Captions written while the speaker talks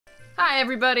Hi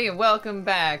everybody, and welcome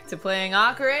back to playing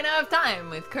Ocarina of Time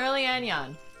with Curly and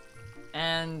Jan.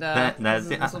 And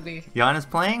this will be... Jan is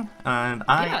playing, and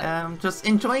I am just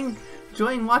enjoying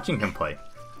watching him play.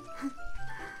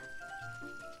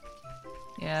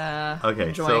 Yeah. Okay,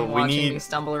 enjoying so we watching need... me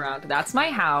stumble around. That's my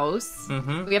house.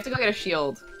 Mm-hmm. We have to go get a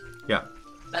shield. Yeah.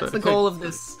 That's the goal of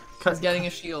this, is getting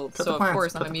a shield. So of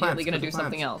course I'm immediately going to do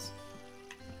something else.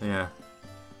 Yeah.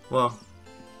 Well...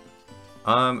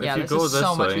 if you this go is this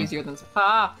so way... much easier than...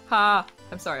 Ha!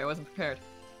 I'm sorry, I wasn't prepared.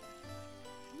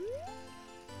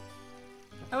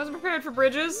 I wasn't prepared for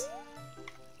Bridges.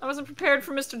 I wasn't prepared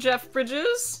for Mr. Jeff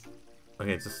Bridges.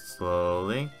 Okay, just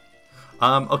slowly.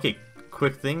 Okay,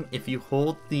 quick thing. If you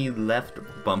hold the left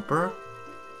bumper,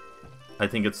 I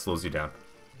think it slows you down.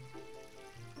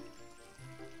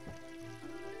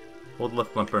 Hold the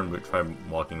left bumper and try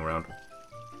walking around.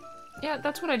 Yeah,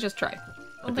 that's what I just tried.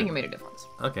 I don't think it made a difference.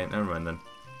 Okay, never mind then.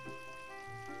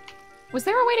 Was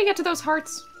there a way to get to those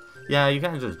hearts? Yeah, you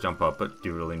kind of just jump up, but do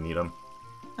you really need them?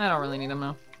 I don't really need them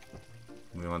now.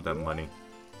 We want that money.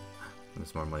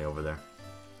 There's more money over there.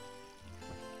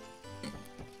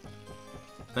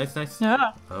 Nice.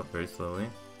 Yeah. Oh, very slowly.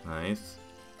 Nice.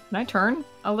 Can I turn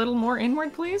a little more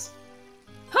inward, please?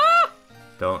 Ha!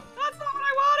 Don't. That's not what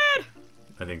I wanted!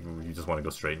 I think you just want to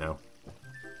go straight now.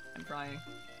 I'm trying.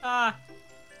 Ah!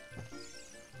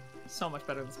 So much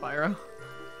better than Spyro.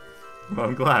 Well,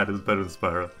 I'm glad it's better than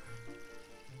Spyro.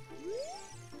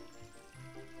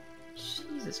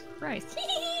 Jesus Christ.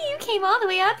 You came all the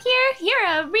way up here? You're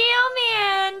a real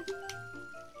man!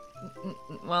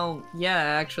 Well, yeah,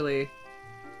 actually.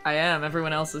 I am.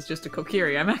 Everyone else is just a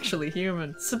Kokiri. I'm actually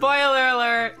human. Spoiler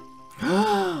alert!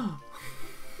 Look,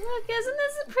 isn't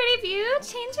this a pretty view?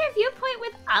 Change your viewpoint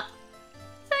with up,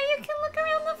 so you can look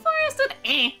around the forest with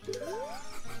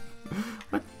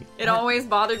It always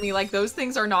bothered me, like, those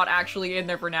things are not actually in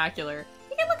their vernacular.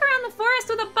 You can look around the forest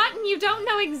with a button you don't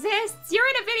know exists. You're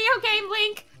in a video game,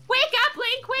 Link! Wake up,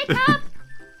 Link! Wake up!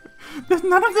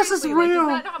 None of this is Like, real! does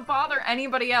that not bother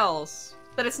anybody else?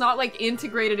 That it's not, like,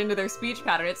 integrated into their speech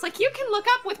pattern. It's like, you can look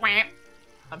up with wham!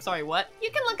 I'm sorry, what? You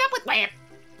can look up with wham!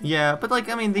 Yeah, but like,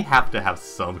 I mean, they have to have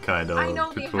some kind of I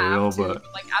know tutorial, they have to,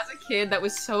 but... like, as a kid, that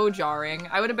was so jarring.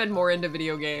 I would have been more into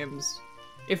video games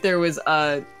if there was,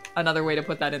 another way to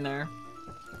put that in there.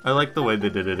 I like the way they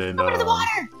did it in, Over to the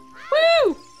water!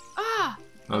 Woo! Ah!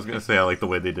 I was gonna say I like the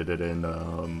way they did it in,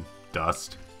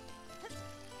 Dust.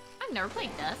 I've never played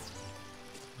Dust.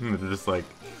 They're just like,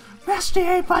 press the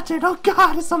A button, oh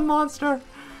god, it's a monster!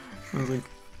 I was like,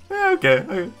 yeah,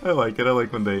 okay, I like it, I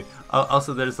like when they...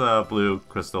 Also, there's a blue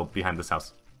crystal behind this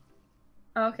house.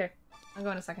 Oh, okay. I'll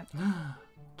go in a second.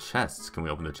 Chests, can we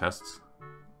open the chests?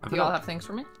 Do you all have things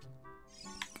for me?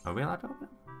 Are we allowed to open?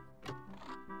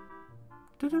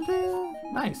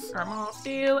 Nice. I'm gonna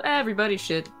steal everybody's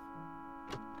shit.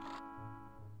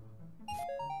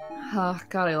 Oh,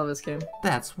 God, I love this game.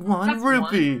 That's one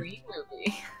rupee! One free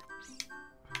rupee.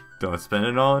 Don't spend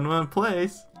it all in one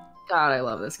place. God, I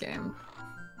love this game.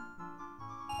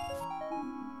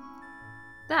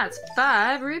 That's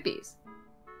 5 rupees.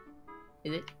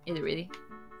 Is it? Is it really?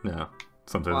 No.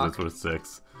 Sometimes it's worth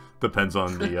 6. Depends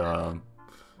on the,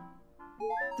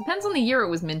 Depends on the year it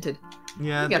was minted.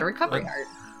 Yeah. You get a recovery heart.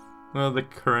 Well, the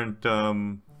current,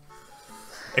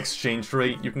 exchange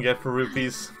rate you can get for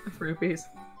rupees. Rupees.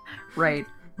 Right.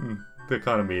 The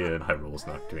economy in Hyrule is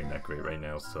not doing that great right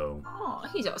now, so... Oh,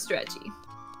 he's all stretchy.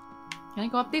 Can I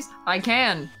go up these? I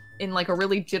can! In, like, a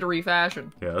really jittery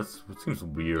fashion. Yeah, it seems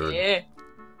weird. Yeah.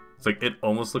 It's like, it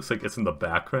almost looks like it's in the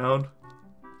background.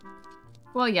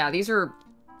 Well, yeah, these are...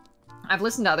 I've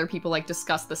listened to other people, like,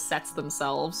 discuss the sets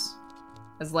themselves.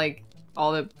 As, like,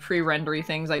 all the pre-rendery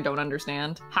things I don't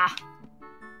understand. Ha!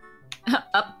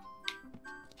 Up.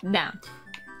 Down.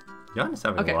 Jan is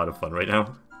having a lot of fun right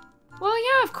now. Well,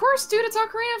 yeah, of course, dude, it's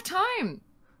Ocarina of Time!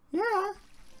 Yeah.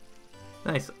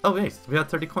 Nice. Oh, nice. We got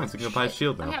 30 coins. We can go buy a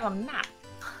shield now. I have a map.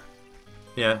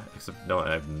 Yeah, except no,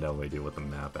 I have no idea what the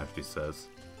map actually says.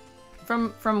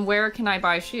 From where can I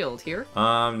buy shield? Here?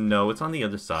 No, it's on the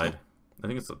other side. I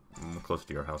think it's close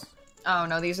to your house. Oh,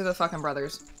 no, these are the fucking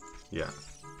brothers. Yeah.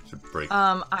 Should break.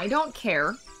 I don't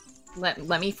care. Let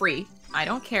me free. I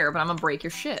don't care, but I'm gonna break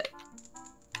your shit.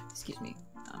 Excuse me.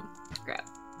 Grab.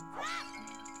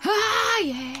 Ah,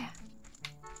 yeah!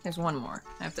 There's one more.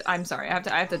 I'm sorry, I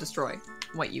have to destroy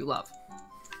what you love.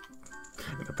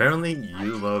 Apparently,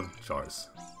 you love jars.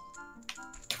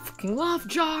 I fucking love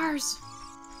jars!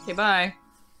 Okay, bye.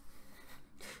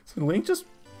 So Link just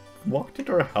walked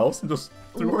into our house and just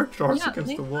threw our jars against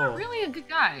Link's the wall. not really a good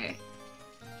guy.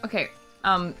 Okay,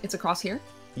 it's across here?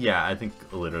 Yeah, I think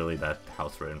literally that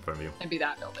house right in front of you. It'd be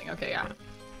that building, okay, yeah.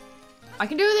 I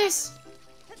can do this!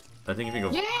 I think if you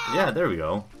go... Yeah! Yeah, there we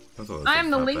go. That's what I am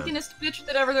the not bad. Lincolnest bitch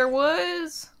that ever there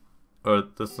was. Or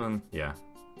this one? Yeah.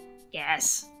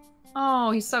 Yes.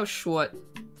 Oh, he's so short.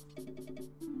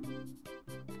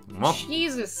 Well,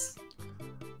 Jesus.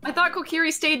 I thought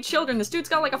Kokiri stayed children. This dude's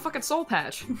got like a fucking soul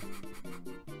patch.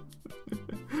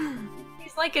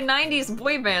 He's like a 90s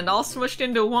boy band all smushed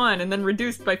into one and then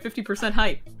reduced by 50%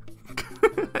 height.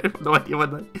 I have no idea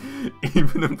what that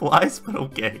even implies, but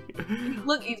okay.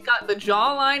 Look, he's got the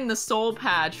jawline and the soul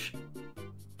patch.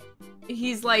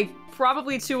 He's like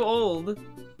probably too old.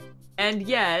 And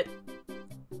yet...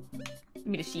 Give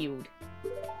me the shield.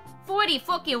 40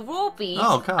 fucking rupees?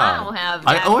 Oh, God. I don't have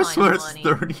I that always kind swear of it's money.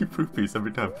 30 rupees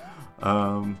every time.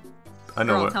 I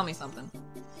know Girl, what... tell me something.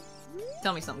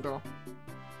 Tell me something, girl.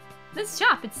 This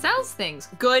shop, it sells things.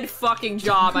 Good fucking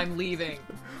job, I'm leaving.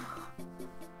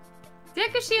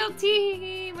 Deck a shield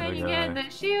T when you get the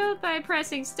shield by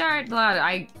pressing start.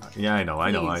 Blah, Yeah, I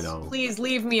know. Please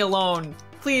leave me alone.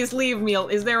 Please leave me.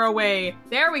 Is there a way?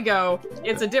 There we go.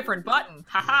 It's a different button.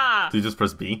 Haha. Do you just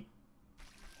press B?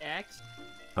 X.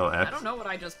 Oh, X? I don't know what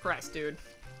I just pressed, dude.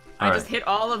 All I just hit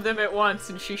all of them at once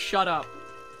and she shut up.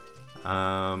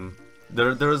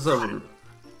 There's a...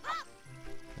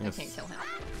 I can't kill him.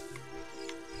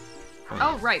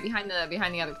 Oh, right, behind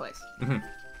the other place.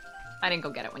 I didn't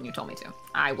go get it when you told me to.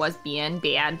 I was being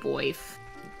bad boy.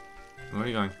 Where are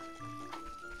you going?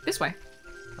 This way.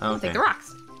 Oh, okay. Take the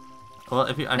rocks. Well,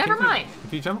 if you... Never mind.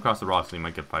 If you jump across the rocks, you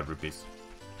might get 5 rupees.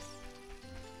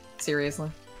 Seriously.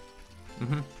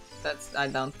 That's... I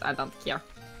don't care.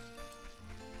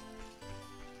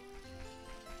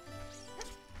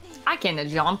 I can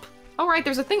jump. Oh, right,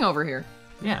 there's a thing over here.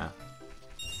 Yeah.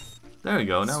 There we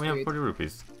go. Now we have Sweet. 40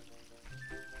 rupees.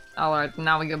 Alright,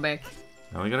 now we go back.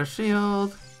 Now we got a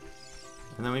shield.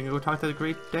 And then we can go talk to the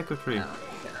great Deku Tree. Oh,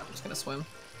 okay, I'm just gonna swim.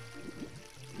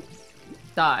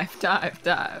 Dive, dive,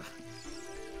 dive.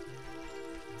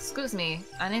 Excuse me,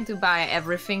 I need to buy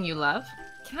everything you love.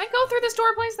 Can I go through this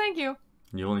door, please? Thank you.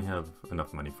 You only have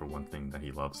enough money for one thing that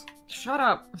he loves. Shut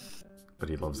up. But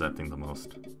he loves that thing the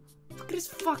most. Look at his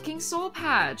fucking soul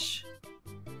patch.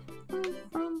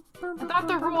 I thought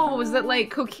the rule was that,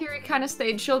 like, Kokiri kind of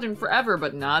stayed children forever,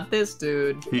 but not this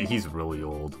dude. He's really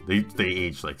old. They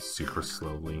age, like, super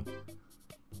slowly.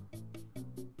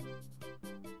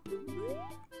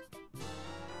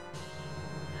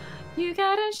 You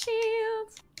got a shield.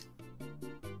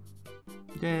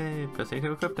 Yay, press A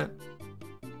to equip it.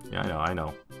 Yeah, I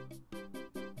know.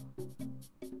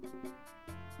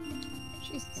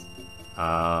 Jesus.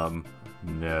 No,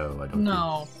 I don't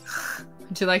No.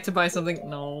 Would you like to buy something?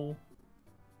 No.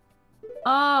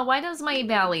 Why does my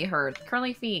belly hurt?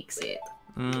 Curly fix it.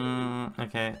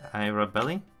 Okay. I have a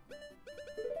belly?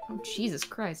 Oh, Jesus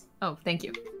Christ. Oh, thank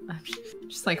you. I'm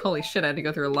just like, holy shit, I had to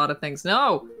go through a lot of things.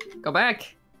 No! Go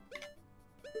back!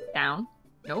 Down.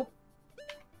 Nope.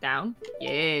 Down.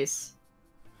 Yes.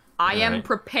 I am Alright.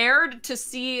 prepared to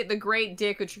see the great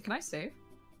dick. Which, can I save?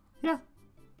 Yeah.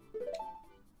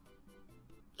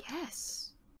 Yes.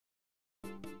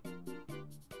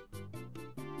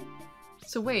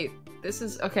 So wait, this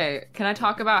is... Okay, can I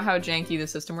talk about how janky the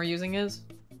system we're using is?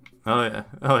 Oh, yeah.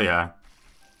 Oh, yeah.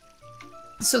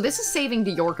 So this is saving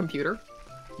to your computer?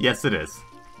 Yes, it is.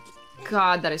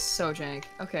 God, that is so jank.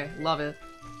 Okay, love it.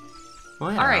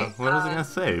 Well, yeah. Alright, What is it gonna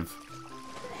save?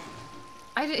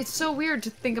 It's so weird to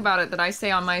think about it that I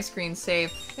say on my screen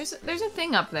save. There's a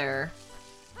thing up there.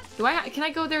 Can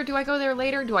I go there? Do I go there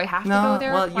later? Do I have to go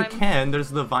there? Well, you can. There's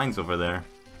the vines over there.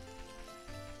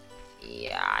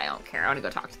 Yeah, I don't care. I want to go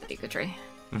talk to the Deku Tree.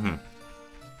 Mm-hmm.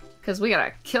 Because we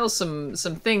gotta kill some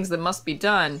things that must be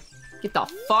done. Get the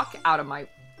fuck out of my...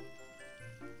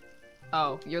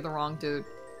 Oh, you're the wrong dude.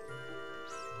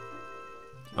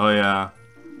 Oh, yeah.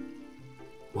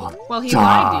 Well, he die.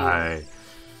 lied to you.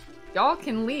 Y'all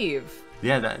can leave.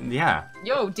 Yeah, yeah.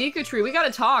 Yo, Deku Tree, we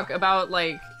gotta talk about,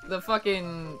 like, the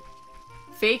fucking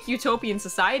fake utopian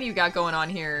society you got going on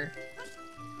here.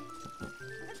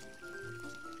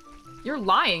 You're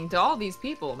lying to all these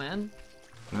people, man.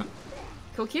 No.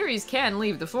 Kokiris can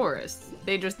leave the forest.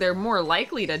 They're more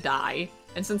likely to die.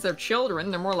 And since they're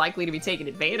children, they're more likely to be taken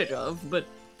advantage of, but...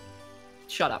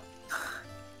 Shut up.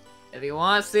 If you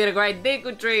want to see the great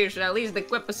Deku Tree, you should at least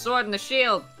equip a sword and a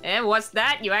shield. And what's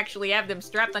that? You actually have them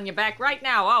strapped on your back right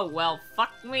now. Oh, well,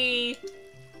 fuck me.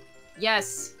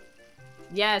 Yes.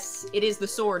 Yes, it is the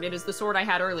sword. It is the sword I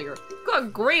had earlier.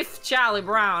 Good grief, Charlie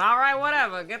Brown. Alright,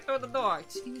 whatever. Get through the door.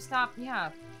 Can you stop?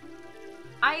 Yeah.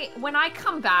 When I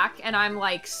come back and I'm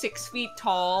like 6 feet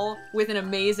tall with an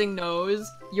amazing nose,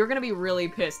 you're gonna be really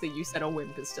pissed that you said a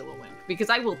wimp is still a wimp. Because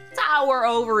I will tower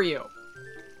over you.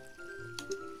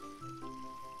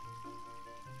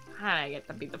 How did I get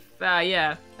to be the...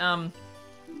 yeah.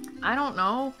 I don't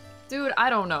know. Dude, I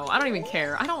don't know. I don't even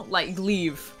care. I don't, like,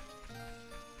 leave.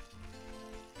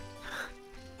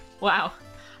 Wow.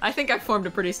 I think I formed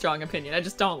a pretty strong opinion. I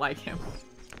just don't like him.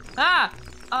 Ah!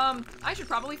 I should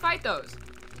probably fight those.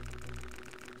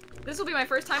 This will be my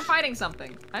first time fighting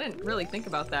something. I didn't really think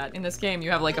about that. In this game,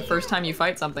 you have, like, a first time you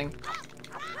fight something.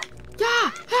 Yeah!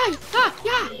 Hey! Ah!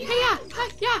 Yeah! Hey! Yeah! Hi!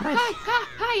 Yeah! Hi! Ha!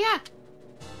 Hi! Yeah!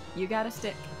 You got a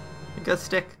stick. You got a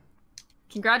stick.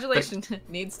 Congratulations.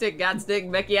 Need stick, got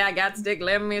stick, Becky, I got stick,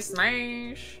 let me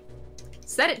smash.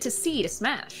 Set it to C to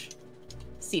smash.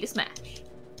 C to smash.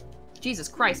 Jesus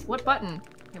Christ, what button?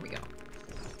 Here we go.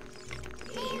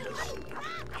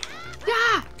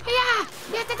 Yeah! Yeah!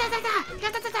 Yeah! Da, da, da, da, da,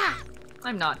 da, da, da.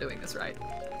 I'm not doing this right.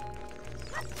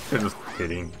 They're just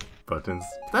hitting buttons.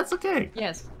 That's okay.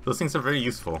 Yes. Those things are very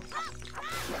useful.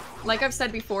 Like I've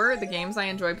said before, the games I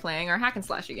enjoy playing are hack and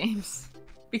slashy games.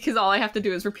 Because all I have to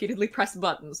do is repeatedly press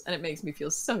buttons, and it makes me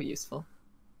feel so useful.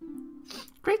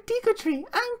 Great Deco Tree,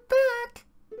 I'm back!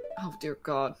 Oh dear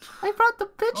God. I brought the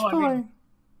bitch boy!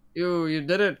 You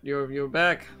did it. You're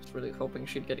back. I was really hoping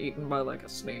she'd get eaten by like a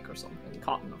snake or something.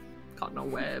 Caught in a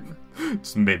web.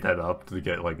 Just made that up to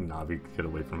get like Navi to get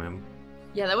away from him.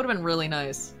 Yeah, that would have been really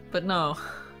nice, but no.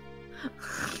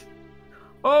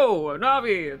 Oh,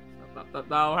 Navi,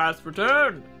 thou hast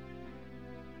returned.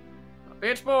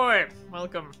 Bitch boy,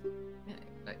 welcome.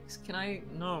 Can I?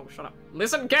 No, shut up.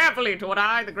 Listen carefully to what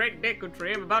I, the great Deku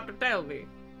Tree, am about to tell thee.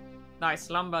 Thy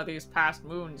slumber these past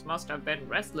moons must have been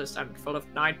restless and full of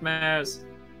nightmares.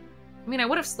 I mean, I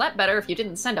would have slept better if you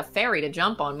didn't send a fairy to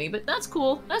jump on me, but that's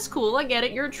cool. That's cool. I get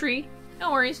it. You're a tree.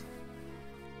 No worries.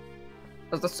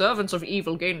 As the servants of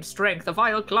evil gain strength, a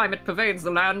vile climate pervades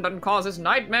the land and causes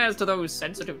nightmares to those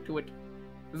sensitive to it.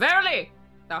 Verily,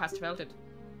 thou hast felt it.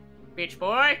 Bitch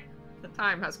boy, the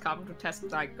time has come to test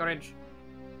thy courage.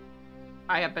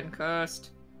 I have been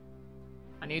cursed.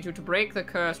 I need you to break the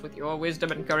curse with your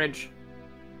wisdom and courage.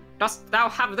 Dost thou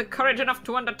have the courage enough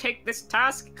to undertake this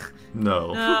task?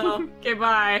 No. No. Okay,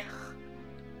 bye.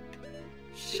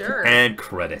 Sure. And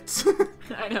credits.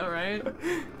 I know, right?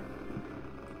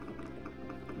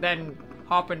 Then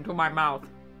hop into my mouth.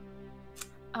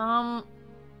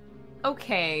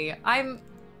 Okay, I'm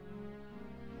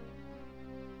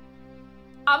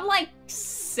like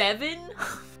 7.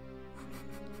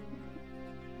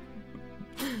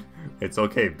 It's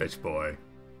okay, bitch boy.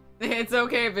 It's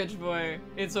okay, bitch boy.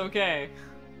 It's okay.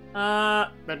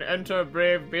 Then enter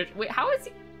brave bitch. Wait, how has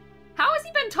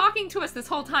he been talking to us this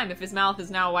whole time if his mouth is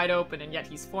now wide open and yet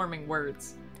he's forming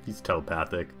words? He's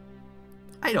telepathic.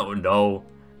 I don't know.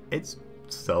 It's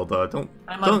Zelda. Don't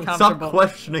stop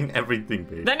questioning everything,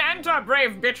 babe. Then enter,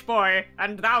 brave bitch boy,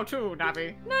 and thou too,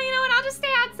 Navi. No, you know what? I'll just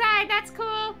stay outside. That's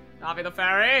cool. Navi the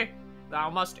fairy, thou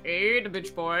must aid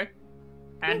bitch boy.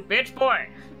 And bitch boy,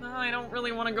 I don't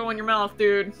really want to go in your mouth,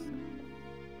 dude.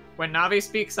 When Navi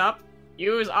speaks up,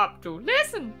 use up to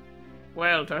listen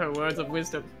well to her words of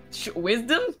wisdom.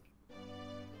 Wisdom?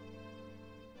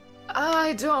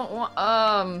 I don't want,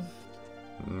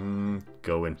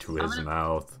 Go into his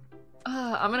mouth.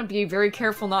 I'm gonna be very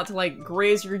careful not to, like,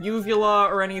 graze your uvula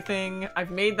or anything.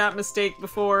 I've made that mistake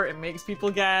before. It makes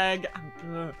people gag.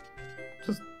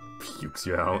 Just pukes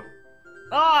you out.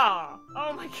 Ah!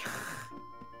 Oh my god.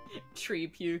 Tree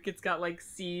puke. It's got, like,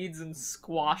 seeds and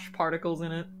squash particles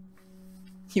in it.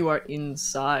 You are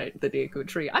inside the Deku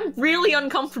Tree. I'm really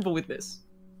uncomfortable with this.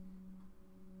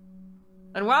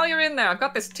 And while you're in there, I've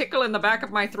got this tickle in the back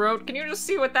of my throat. Can you just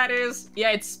see what that is?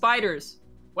 Yeah, it's spiders.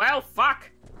 Well, fuck!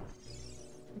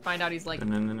 Find out he's, like,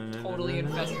 totally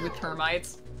infested with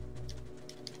termites.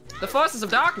 The forces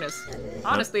of darkness.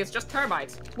 Honestly, it's just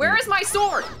termites. Where is my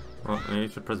sword? Well, you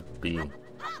should press B.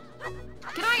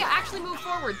 Can I actually move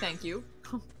forward, thank you?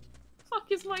 Fuck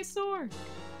is my sword?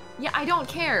 Yeah, I don't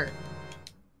care.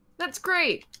 That's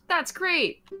great. That's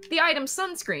great. The item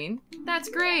sunscreen. That's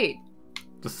great.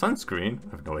 The sunscreen?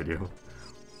 I have no idea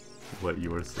what you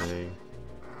were saying.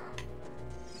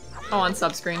 Oh, on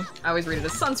subscreen. I always read it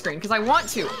as sunscreen because I want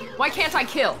to. Why can't I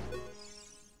kill?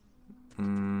 I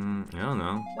don't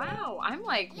know. Wow, I'm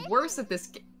like worse at this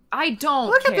game. I don't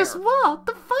Look care. at this wall.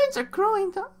 The vines are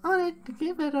growing on it to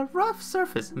give it a rough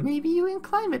surface. Maybe you can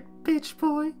climb it, bitch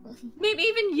boy. Maybe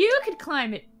even you could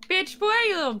climb it. Bitch boy,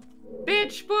 you little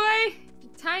bitch boy.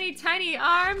 Tiny, tiny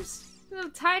arms.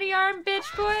 Little tiny arm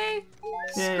bitch boy.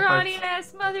 Yeah, Scrawny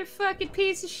ass motherfucking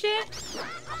piece of shit.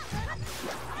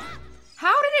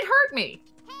 How did it hurt me?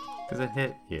 Because it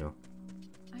hit you.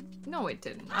 No, it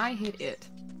didn't. I hit it.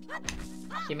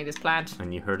 Give me this plant.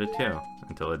 And you hurt it too,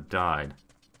 until it died.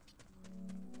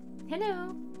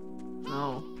 Hello.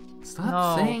 No. Stop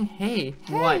No. saying hey.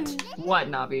 What? Hey. What,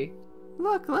 Navi?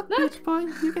 Look, Beach Boy.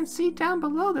 You can see down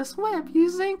below this web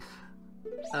using...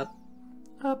 Up.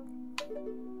 Up.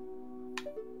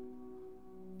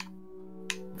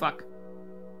 Fuck.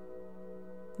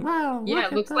 Wow, Yeah, look it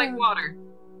at looks like that. water.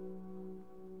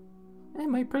 It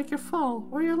might break your fall,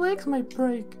 or your legs might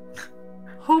break. It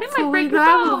Hopefully might break your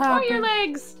that will fall or happen. your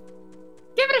legs.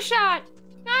 Give it a shot.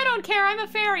 I don't care. I'm a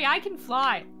fairy. I can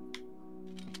fly.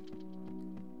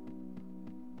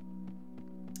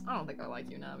 I don't think I like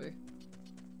you, Navi.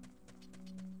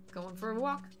 Going for a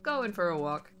walk? Going for a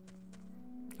walk.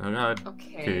 Oh god.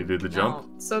 Okay. Can you do the jump?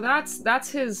 No. So that's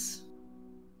his...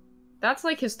 That's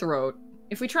like his throat.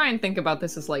 If we try and think about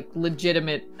this as like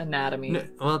legitimate anatomy. No,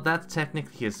 well, that's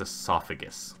technically his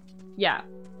esophagus. Yeah.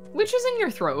 Which is in your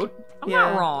throat. I'm Yeah.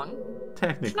 not wrong.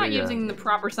 Technically, It's not yeah. using the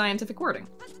proper scientific wording.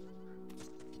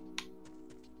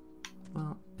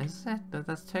 Well, is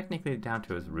that's technically down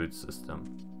to his root system,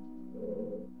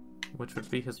 which would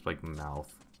be his like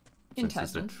mouth, since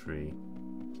it's a Intestine. tree.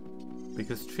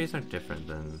 Because trees are different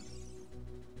than.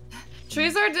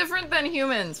 Trees are different than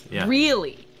humans. Yeah.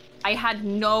 Really? I had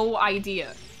no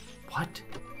idea. What?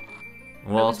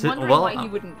 I Well, was wondering why he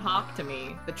wouldn't talk to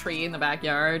me. The tree in the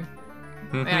backyard.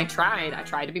 I mean, I tried. I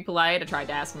tried to be polite. I tried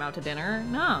to ask him out to dinner.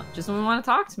 No, just didn't want to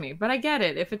talk to me. But I get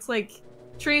it. If it's like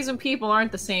trees and people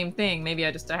aren't the same thing, maybe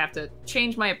I have to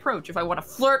change my approach if I want to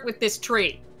flirt with this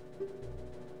tree.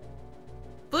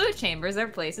 Blue chambers are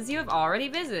places you have already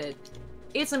visited.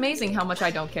 It's amazing how much I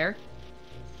don't care.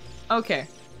 Okay.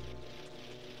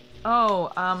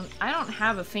 Oh, I don't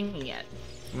have a thingy yet.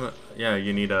 Well, yeah,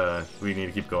 we need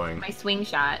to keep going. My swing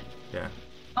shot. Yeah.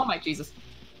 Oh my Jesus.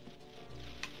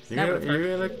 You're That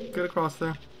gonna get across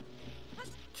there.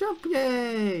 Jump!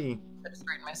 Yay! I just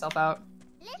straightened myself out.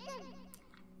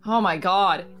 Oh my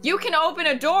god. You can open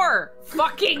a door!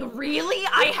 Fucking really?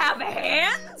 I have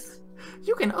hands?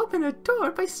 You can open a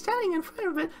door by standing in front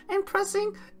of it and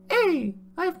pressing A.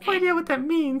 I have no idea what that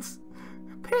means.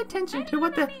 Pay attention to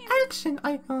what the action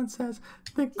icon says.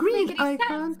 The green make any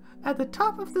icon at the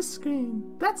top of the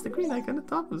screen. That's the green icon at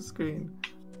the top of the screen.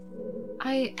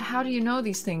 How do you know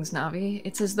these things, Navi?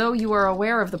 It's as though you are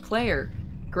aware of the player.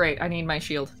 Great, I need my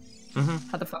shield.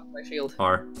 How the fuck do I shield?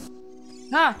 R.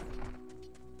 Ah!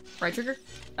 Right trigger?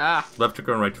 Ah. Left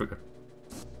trigger and right trigger.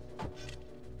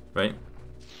 Right?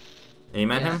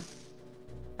 Aim at Yeah. him?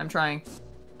 I'm trying.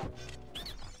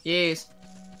 Yes.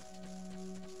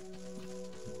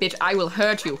 Bitch, I will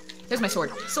hurt you. There's my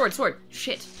sword. Sword.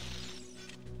 Shit.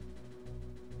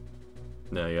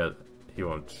 No, yeah, he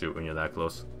won't shoot when you're that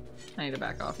close. I need to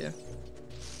back off you.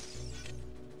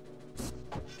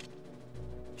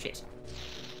 Shit.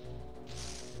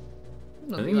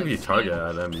 I think if you target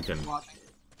at him, you can.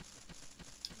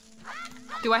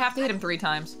 Do I have to hit him 3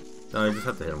 times? No, you just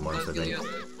have to hit him once, I think.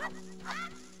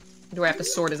 Do I have to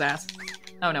sword his ass?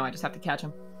 Oh no, I just have to catch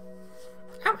him.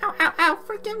 Ow, ow, ow, ow.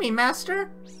 Forgive me,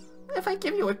 master. If I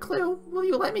give you a clue, will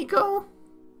you let me go?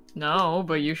 No,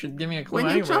 but you should give me a clue When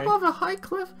you anyway. jump off a high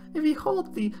cliff, if you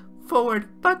hold the forward,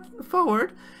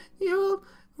 you will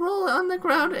roll on the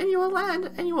ground and you will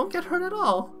land and you won't get hurt at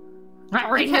all. I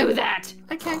already knew that.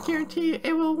 I can't guarantee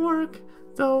it will work,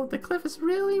 though the cliff is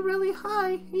really, really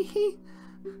high.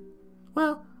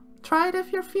 Well, try it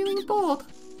if you're feeling bold.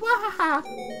 Wahaha!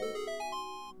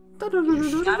 Shot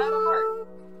out of heart.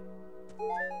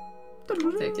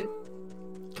 Take it.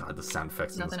 God, the sound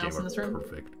effects in Nothing this else in game this are room?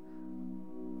 perfect.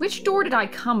 Which door did I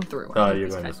come through? You're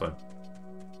going this one.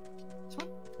 This one?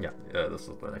 Yeah, this is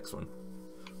the next one.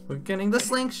 We're getting the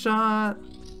slingshot.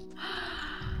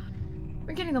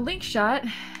 We're getting the link shot.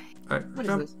 Alright, What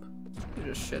jump. is this? You're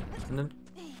just shit. And then.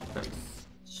 Nice.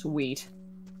 Sweet.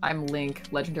 I'm Link,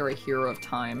 legendary hero of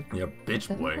time. Yeah,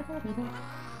 bitch boy.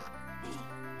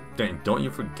 Dang, don't you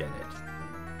forget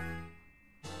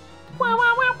it. Wah,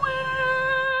 wah, wah,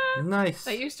 wah. Nice.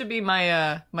 That used to be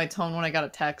my my tone when I got a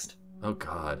text. Oh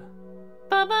god.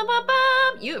 Bum, bum, bum,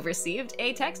 bum. You have received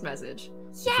a text message.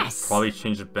 Yes! Probably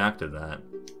change it back to that.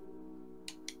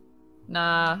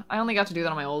 Nah, I only got to do that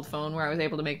on my old phone where I was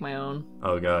able to make my own.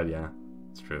 Oh god, yeah.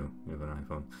 It's true. You have an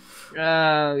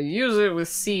iPhone. Use it with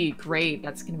C. Great.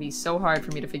 That's gonna be so hard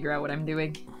for me to figure out what I'm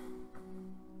doing.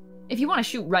 If you want to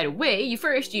shoot right away, you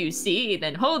first use C,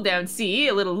 then hold down C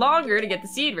a little longer to get the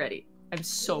seed ready. I'm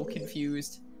so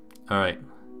confused. Alright.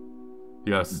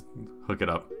 Yes, hook it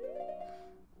up.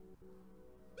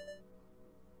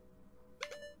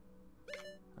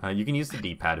 You can use the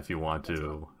D-pad if you want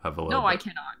to have a little No, I bit.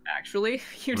 cannot, actually.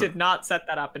 You did not set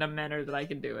that up in a manner that I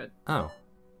can do it. Oh.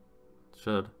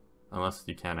 Should. Unless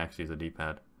you can actually use a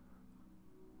D-pad.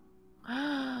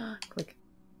 Click.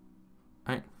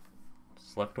 Alright.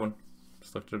 Select one.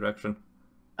 Select a direction.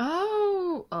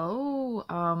 Oh,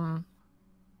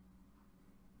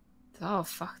 oh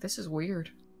fuck, this is weird.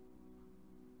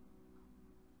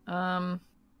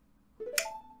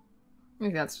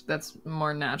 Maybe that's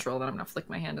more natural than I'm gonna flick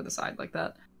my hand to the side like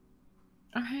that.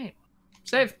 Alright.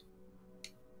 Save.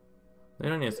 You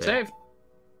don't need to Save.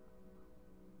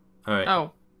 Alright.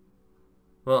 Oh,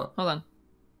 Well, hold on.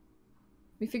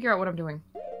 Let me figure out what I'm doing.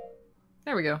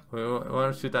 There we go. we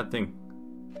want to shoot that thing.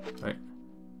 Alright.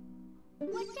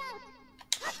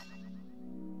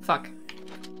 Fuck.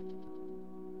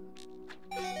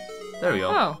 There we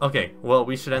go. Oh. Okay, well,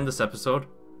 we should end this episode.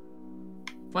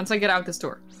 Once I get out this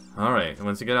door. Alright,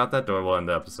 once you get out that door, we'll end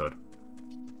the episode.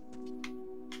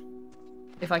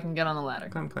 If I can get on the ladder.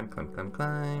 Climb, climb, climb, climb,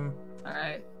 climb.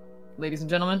 Alright. Ladies and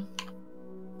gentlemen,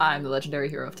 I'm the legendary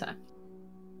hero of time.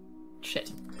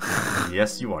 Shit.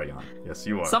 Yes, you are, Jan. Yes,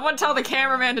 you are. Someone tell the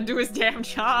cameraman to do his damn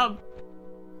job!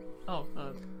 Oh,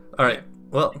 Alright,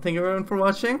 well, thank you everyone for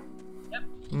watching. Yep.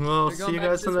 We'll We're see going you back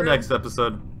guys to in this the room. next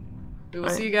episode. we will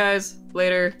Alright. see you guys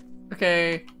later.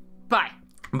 Okay, bye!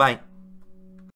 Bye.